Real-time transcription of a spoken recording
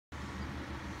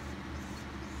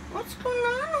What's going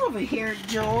on over here,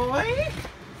 Joy?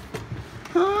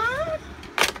 Huh?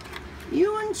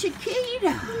 You and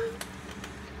Chiquita.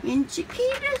 In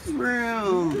Chiquita's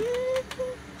room.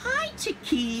 Hi,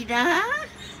 Chiquita.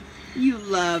 You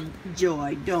love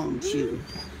Joy, don't you?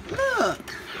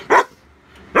 Look.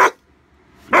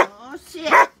 Oh,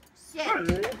 sit.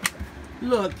 Sit.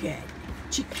 Look at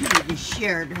Chiquita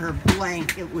shared her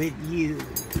blanket with you.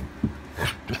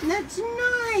 That's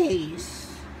nice.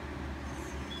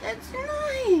 That's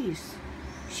nice.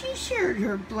 She shared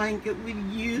her blanket with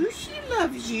you. She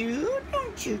loves you,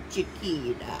 don't you,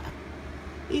 Chiquita?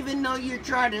 Even though you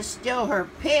try to steal her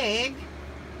pig.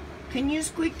 Can you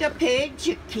squeak the pig,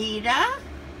 Chiquita?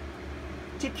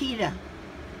 Chiquita,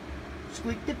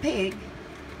 squeak the pig.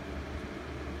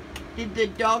 Did the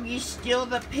doggy steal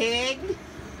the pig?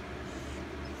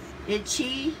 Did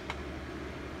she?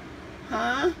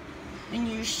 Huh? And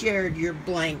you shared your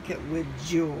blanket with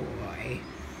Joy.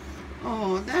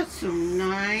 Oh, that's so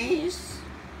nice.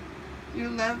 You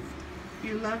love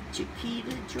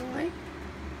Chiquita, Joy?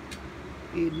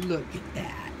 You look at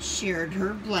that. Shared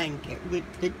her blanket with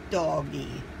the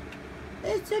doggy.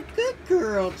 That's a good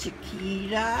girl,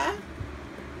 Chiquita.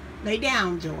 Lay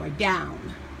down, Joy, down.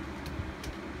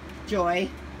 Joy,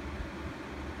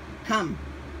 come.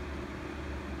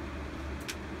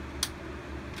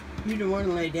 You don't want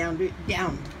to lay down, do it.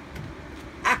 Down.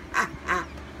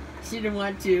 She didn't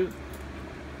want to.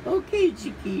 Okay,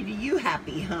 Chiquita, you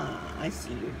happy, huh? I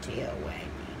see your tail wagging.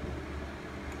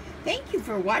 Thank you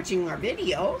for watching our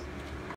video.